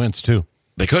Carson Wentz too,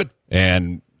 they could.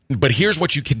 But here's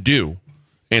what you can do,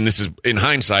 and this is in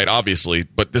hindsight, obviously,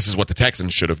 but this is what the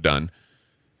Texans should have done.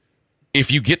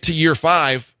 If you get to year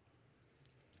 5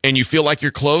 and you feel like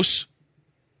you're close,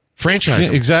 franchise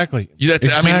him. Exactly.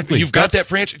 Exactly. I mean, you've got that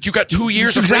franchise. You've got 2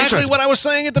 years of franchise. Exactly what I was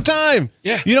saying at the time.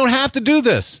 Yeah. You don't have to do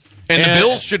this. And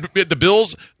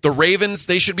the Ravens,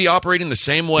 they should be operating the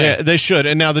same way. Yeah, they should.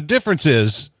 And now the difference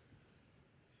is,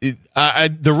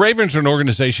 the Ravens are an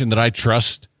organization that I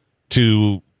trust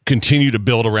to continue to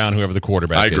build around whoever the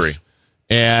quarterback is. I agree.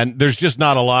 And there's just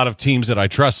not a lot of teams that I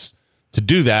trust to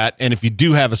do that. And if you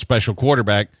do have a special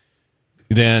quarterback,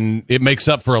 then it makes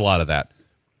up for a lot of that.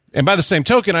 And by the same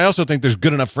token, I also think there's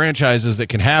good enough franchises that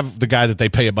can have the guy that they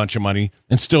pay a bunch of money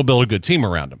and still build a good team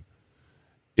around him.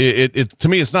 To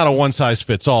me, it's not a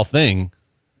one-size-fits-all thing.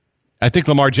 I think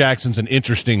Lamar Jackson's an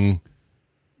interesting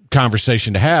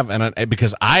conversation to have, and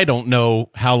because I don't know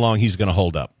how long he's going to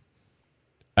hold up.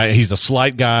 He's a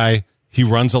slight guy. He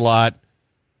runs a lot,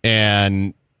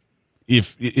 and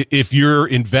if you're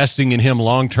investing in him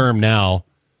long-term now,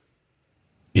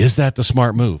 is that the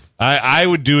smart move? I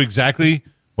would do exactly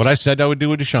what I said I would do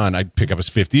with Deshaun. I'd pick up his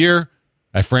 5th year.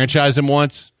 I franchise him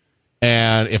once.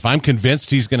 And if I'm convinced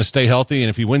he's going to stay healthy, and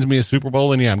if he wins me a Super Bowl,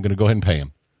 then I'm going to go ahead and pay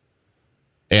him.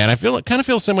 And I kind of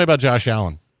feel the same way about Josh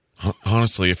Allen.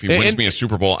 Honestly, if he wins me a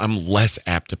Super Bowl, I'm less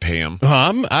apt to pay him.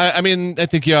 I mean, I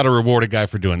think you ought to reward a guy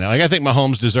for doing that. Like, I think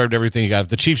Mahomes deserved everything he got. If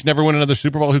the Chiefs never win another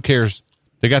Super Bowl, who cares?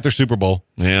 They got their Super Bowl.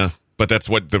 Yeah, but that's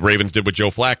what the Ravens did with Joe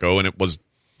Flacco, and it was...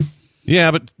 Yeah,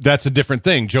 but that's a different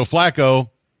thing. Joe Flacco,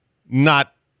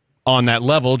 not on that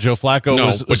level. Joe Flacco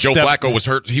Flacco was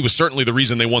hurt. He was certainly the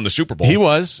reason they won the Super Bowl. He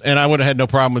was, and I would have had no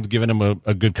problem with giving him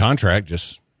a good contract,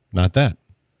 just not that.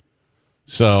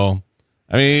 So,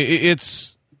 I mean,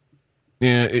 it's...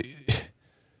 Yeah,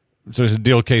 so it's a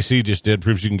deal KC just did,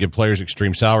 proves you can give players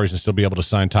extreme salaries and still be able to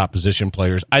sign top position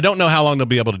players. I don't know how long they'll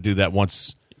be able to do that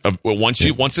once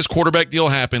this quarterback deal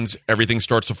happens, everything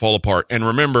starts to fall apart. And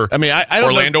remember, I mean, I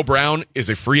Orlando Brown is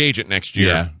a free agent next year.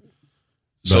 Yeah.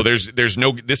 So there's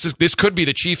no this could be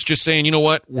the Chiefs just saying, you know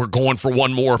what, we're going for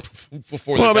one more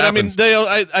before this happens.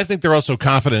 I mean, I think they're also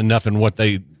confident enough in what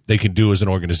they can do as an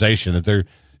organization that they're,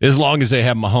 as long as they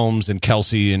have Mahomes and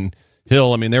Kelsey and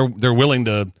Hill, I mean, they're willing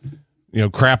to,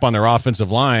 crap on their offensive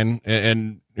line,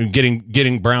 and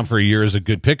getting Brown for a year is a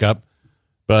good pickup,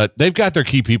 but they've got their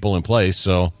key people in place,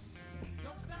 so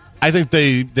I think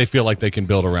they feel like they can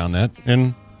build around that.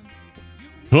 And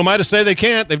who am I to say they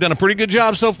can't? They've done a pretty good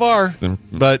job so far,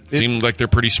 but it seems like they're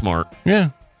pretty smart. Yeah.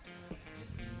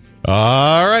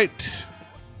 All right.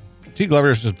 T.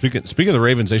 Glover says, speaking of the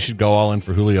Ravens, they should go all in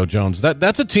for Julio Jones.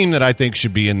 That's a team that I think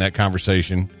should be in that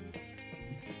conversation.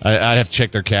 I'd have to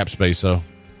check their cap space, though.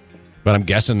 But I'm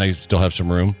guessing they still have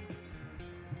some room.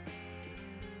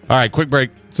 All right, quick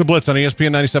break. It's the Blitz on ESPN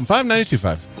 97.5,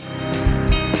 92.5.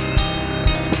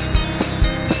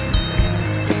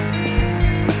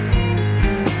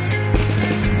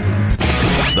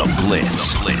 The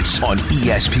Blitz on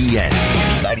ESPN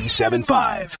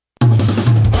 97.5.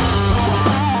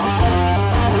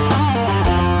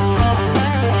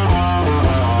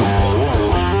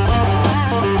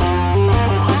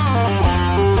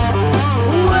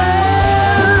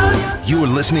 You are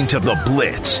listening to The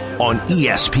Blitz on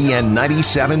ESPN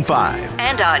 97.5.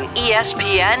 And on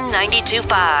ESPN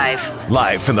 92.5.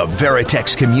 Live from the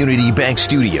Veritex Community Bank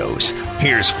Studios,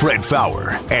 here's Fred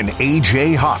Faour and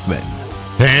A.J. Hoffman.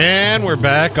 And we're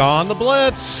back on The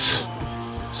Blitz.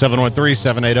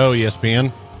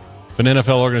 713-780-ESPN. If an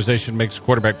NFL organization makes a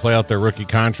quarterback play out their rookie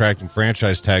contract and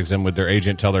franchise tags them, would their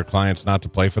agent tell their clients not to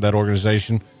play for that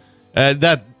organization?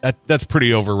 That's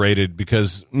pretty overrated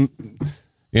because...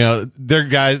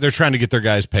 they're trying to get their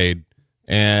guys paid.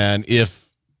 And if,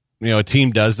 a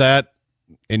team does that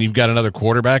and you've got another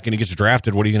quarterback and he gets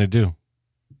drafted, what are you going to do?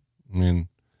 I mean,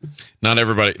 not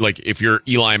everybody, like if you're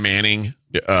Eli Manning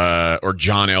or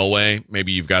John Elway,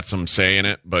 maybe you've got some say in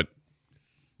it, but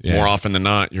more often than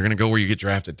not, you're going to go where you get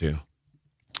drafted to.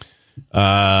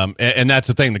 And that's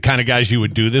the thing. The kind of guys you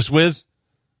would do this with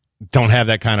don't have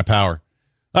that kind of power.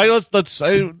 Let's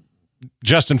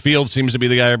Justin Fields seems to be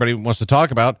the guy everybody wants to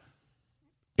talk about.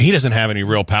 He doesn't have any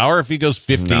real power. If he goes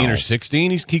 15 or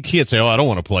 16, he can't say, I don't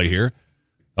want to play here.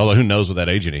 Although who knows what that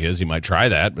agent he is. He might try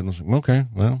that. But okay,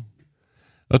 well,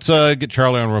 let's get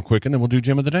Charlie on real quick, and then we'll do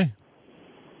Gym of the Day.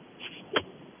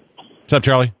 What's up,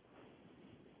 Charlie?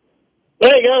 Hey,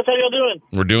 guys. How y'all doing?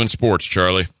 We're doing sports,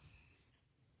 Charlie.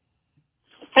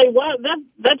 Hey,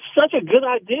 that's such a good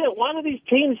idea. Why do these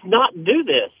teams not do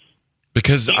this?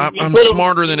 Because I'm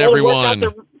smarter than everyone.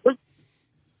 Because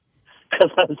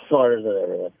I'm smarter than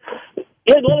everyone.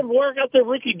 Yeah, let them work out their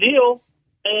rookie deal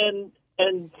and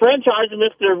franchise them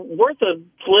if they're worth a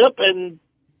flip, and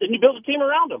then you build a team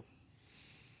around them.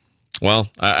 Well,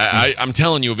 I'm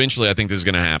telling you, eventually I think this is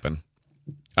going to happen.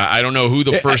 I don't know who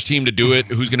the first team to do it,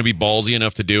 who's going to be ballsy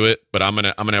enough to do it, but I'm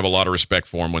gonna have a lot of respect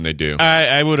for them when they do.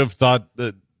 I would have thought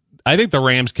that. I think the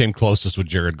Rams came closest with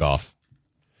Jared Goff.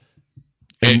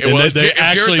 If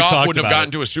Jared Goff wouldn't have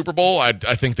gotten to a Super Bowl, I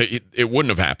think that it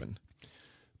wouldn't have happened.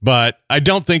 But I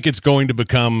don't think it's going to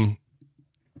become.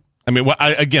 I mean,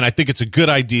 I think it's a good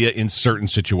idea in certain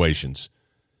situations.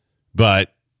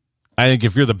 But I think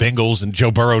if you're the Bengals and Joe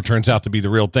Burrow turns out to be the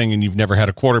real thing and you've never had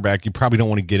a quarterback, you probably don't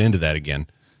want to get into that again.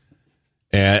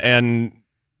 And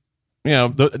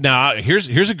now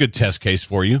here's a good test case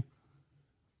for you.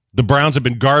 The Browns have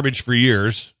been garbage for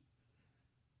years.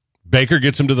 Baker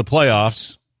gets him to the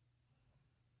playoffs.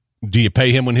 Do you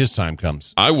pay him when his time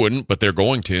comes? I wouldn't, but they're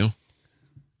going to.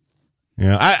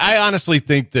 Yeah, I honestly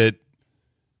think that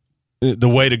the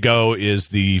way to go is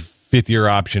the fifth-year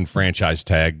option franchise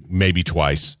tag, maybe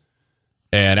twice.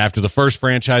 And after the first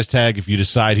franchise tag, if you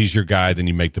decide he's your guy, then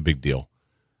you make the big deal.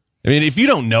 I mean, if you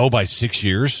don't know by 6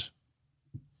 years,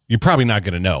 you're probably not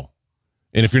going to know.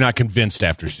 And if you're not convinced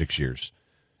after 6 years.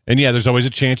 And, yeah, there's always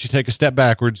a chance you take a step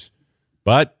backwards,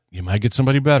 but you might get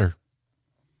somebody better.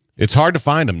 It's hard to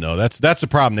find them, though. That's the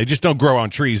problem. They just don't grow on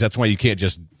trees. That's why you can't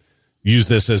just use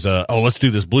this as let's do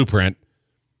this blueprint,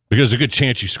 because there's a good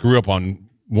chance you screw up on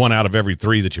 1 out of every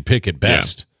 3 that you pick at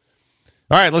best. Yeah.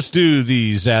 All right, let's do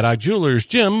the Zadok Jewelers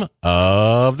Gem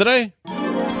of the Day.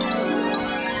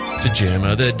 The Gem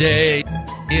of the Day.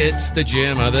 It's the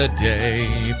Gem of the Day.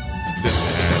 The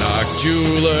Zadok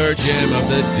Jeweler Gem of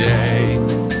the Day.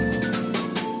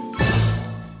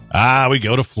 We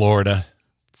go to Florida.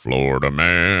 Florida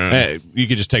man. Hey, you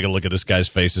could just take a look at this guy's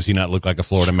face. Does he not look like a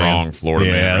Florida man? Strong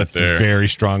Florida man right there. A very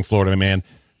strong Florida man.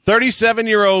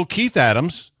 37-year-old Keith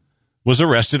Adams was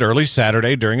arrested early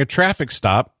Saturday during a traffic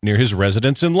stop near his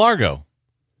residence in Largo,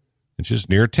 which is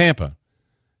near Tampa.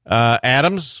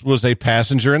 Adams was a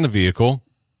passenger in the vehicle,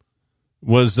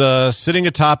 was sitting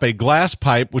atop a glass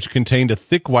pipe which contained a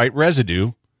thick white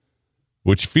residue,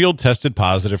 which field tested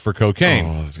positive for cocaine.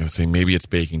 Oh, I was going to say, maybe it's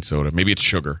baking soda. Maybe it's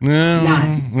sugar. You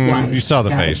saw the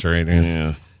face, right?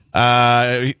 Yeah.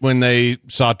 When they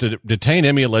sought to detain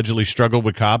him, he allegedly struggled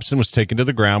with cops and was taken to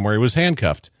the ground where he was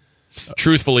handcuffed.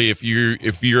 Truthfully, if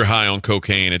you're high on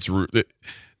cocaine,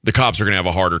 the cops are going to have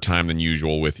a harder time than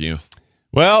usual with you.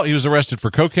 Well, he was arrested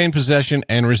for cocaine possession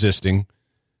and resisting.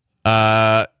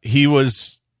 He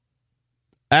was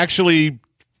actually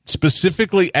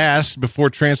specifically asked before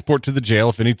transport to the jail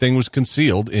if anything was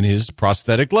concealed in his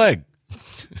prosthetic leg.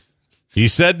 He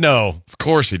said no. Of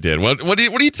course he did. What do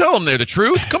you tell him there? The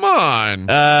truth? Come on.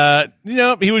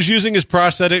 He was using his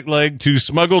prosthetic leg to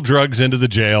smuggle drugs into the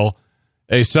jail.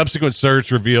 A subsequent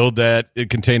search revealed that it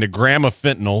contained a gram of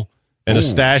fentanyl and a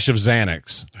stash of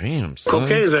Xanax. Damn, son.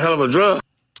 Cocaine is a hell of a drug.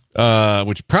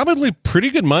 Which probably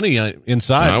pretty good money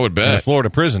inside. I would bet. In a Florida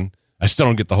prison. I still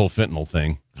don't get the whole fentanyl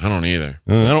thing. I don't either.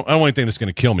 I don't want anything that's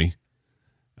going to kill me.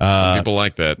 People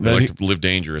like that. They like to live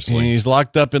dangerously. He's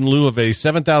locked up in lieu of a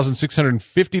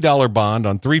 $7,650 bond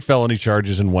on 3 felony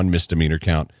charges and 1 misdemeanor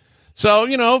count.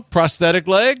 So, prosthetic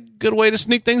leg, good way to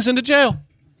sneak things into jail.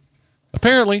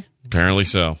 Apparently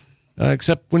so.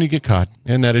 Except when you get caught.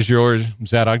 And that is yours,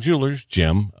 Zadok Jewelers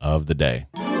Gem of the Day.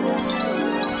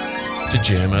 The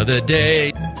Gem of the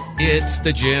Day. It's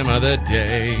the Gem of the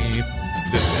Day.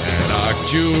 The Zadok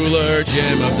Jeweler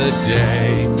Gem of the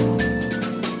Day.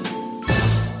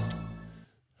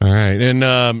 All right. And,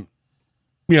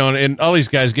 and all these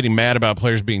guys getting mad about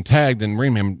players being tagged, and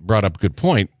Rayman brought up a good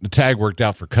point. The tag worked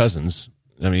out for Cousins.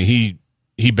 I mean,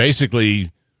 he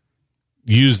basically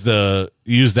used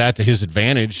that to his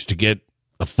advantage to get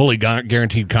a fully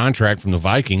guaranteed contract from the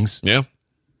Vikings. Yeah.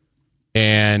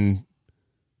 And,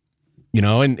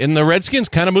 and the Redskins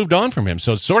kind of moved on from him.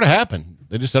 So it sort of happened.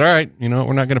 They just said, all right, we're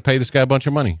not going to pay this guy a bunch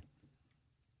of money.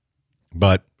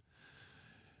 But,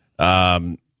 so, I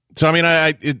mean,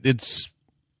 it's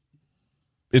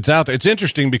out there. It's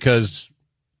interesting because,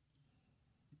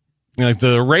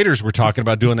 the Raiders were talking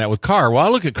about doing that with Carr. Well, I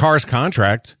look at Carr's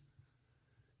contract,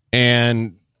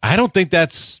 and I don't think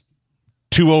that's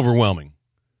too overwhelming.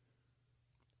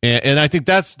 And I think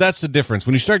that's the difference.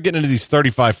 When you start getting into these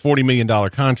 $35, $40 million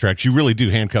contracts, you really do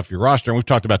handcuff your roster. And we've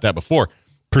talked about that before.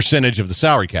 Percentage of the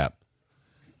salary cap.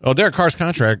 Oh, Derek Carr's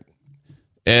contract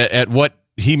at what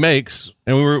he makes,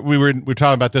 and we were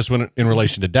talking about this one in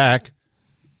relation to Dak.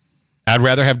 I'd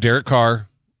rather have Derek Carr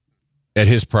at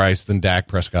his price than Dak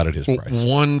Prescott at his price.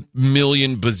 1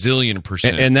 million bazillion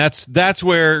percent. And that's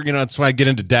where, that's why I get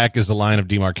into Dak as the line of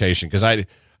demarcation, because I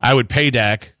would pay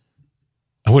Dak.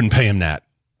 I wouldn't pay him that.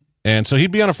 And so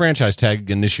he'd be on a franchise tag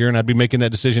again this year, and I'd be making that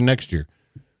decision next year.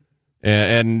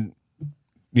 And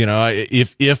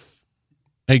if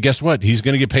hey, guess what? He's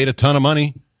going to get paid a ton of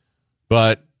money,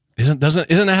 but isn't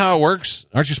that how it works?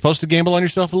 Aren't you supposed to gamble on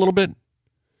yourself a little bit?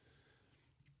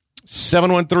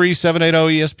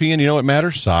 713-780-ESPN. You know what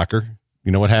matters? Soccer.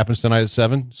 You know what happens tonight at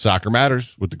 7? Soccer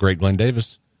matters with the great Glenn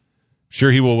Davis.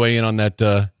 Sure, he will weigh in on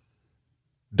that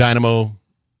Dynamo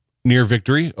near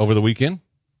victory over the weekend.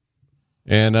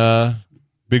 And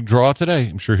big draw today,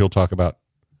 I'm sure he'll talk about.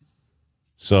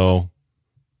 So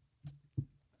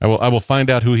I will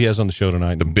find out who he has on the show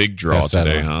tonight. The big draw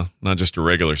today, huh? Not just a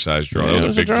regular size draw. Yeah, that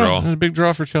was a big draw. It was a big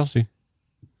draw for Chelsea.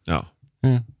 Oh.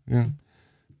 Yeah.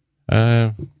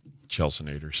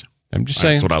 Chelseanators. I'm just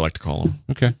saying. That's what I like to call them.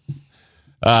 Okay.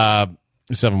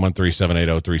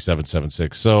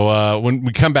 713-780-3776. So when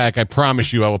we come back, I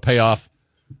promise you I will pay off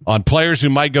on players who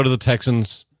might go to the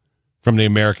Texans from the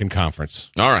American Conference.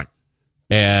 All right.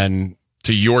 And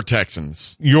to your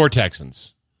Texans. Your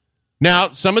Texans. Now,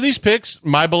 some of these picks,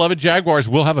 my beloved Jaguars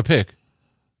will have a pick.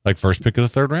 Like first pick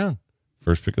of the 3rd round,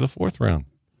 first pick of the 4th round,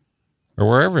 or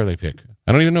wherever they pick.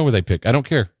 I don't even know where they pick. I don't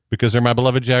care because they're my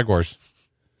beloved Jaguars.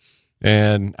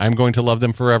 And I'm going to love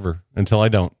them forever until I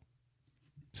don't.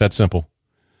 It's that simple.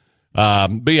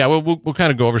 But yeah, we'll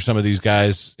kind of go over some of these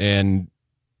guys and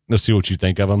let's see what you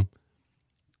think of them.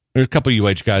 There's a couple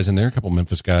UH guys in there, a couple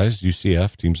Memphis guys,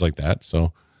 UCF, teams like that.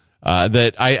 So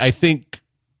that I think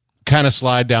kind of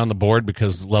slide down the board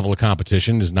because the level of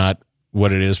competition is not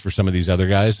what it is for some of these other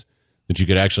guys that you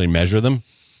could actually measure them.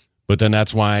 But then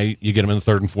that's why you get them in the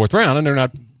third and fourth round, and they're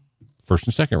not first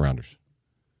and second rounders.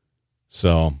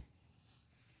 So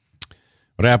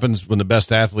what happens when the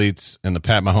best athletes and the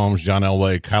Pat Mahomes, John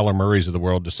Elway, Kyler Murrays of the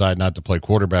world decide not to play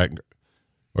quarterback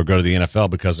or go to the NFL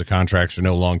because the contracts are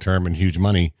no long-term and huge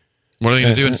money? What are they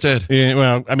going to do instead? Yeah,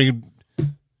 well, I mean,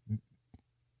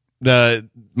 the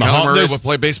Kyler Murray will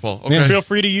play baseball. Okay. Yeah. Feel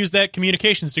free to use that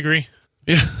communications degree.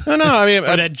 Yeah. No, I mean,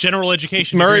 or that general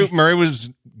education Murray degree. Murray was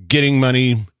getting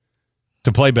money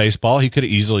to play baseball. He could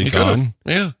have easily gone.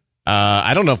 Yeah.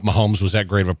 I don't know if Mahomes was that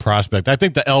great of a prospect. I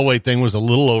think the Elway thing was a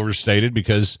little overstated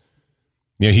because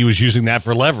he was using that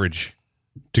for leverage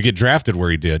to get drafted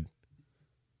where he did.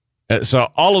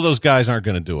 So all of those guys aren't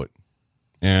going to do it.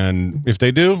 And if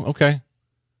they do, okay.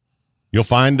 You'll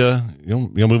find you'll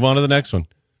move on to the next one.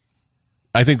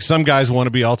 I think some guys want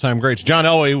to be all-time greats. John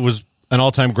Elway was an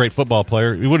all-time great football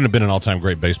player. He wouldn't have been an all-time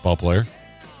great baseball player.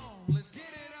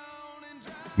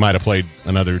 Might have played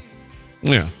another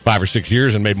 5 or 6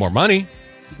 years and made more money.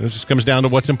 It just comes down to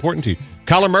what's important to you.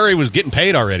 Kyler Murray was getting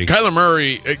paid already. Kyler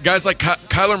Murray, guys like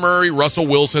Kyler Murray, Russell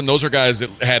Wilson, those are guys that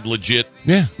had legit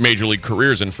major league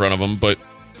careers in front of them. But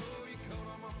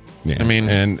I mean,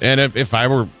 and if I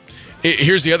were,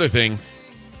 here's the other thing: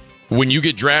 when you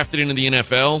get drafted into the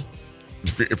NFL,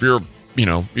 if you're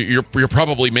you're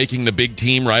probably making the big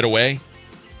team right away.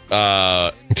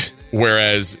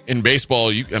 Whereas in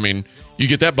baseball, you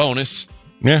get that bonus.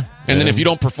 Yeah, and then if you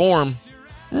don't perform,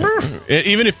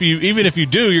 even if you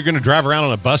do, you're going to drive around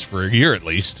on a bus for a year at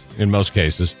least in most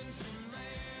cases.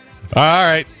 All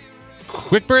right,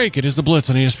 quick break. It is the Blitz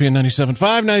on ESPN 97.5,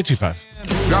 92.5.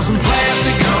 Drop some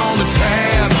plastic on the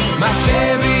tab, my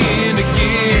Chevy into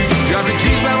gear. Drop your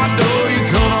keys by my door, you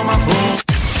come on my phone.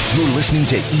 You're listening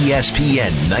to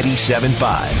ESPN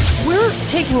 97.5. We're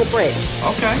taking a break.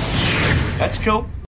 Okay, that's cool.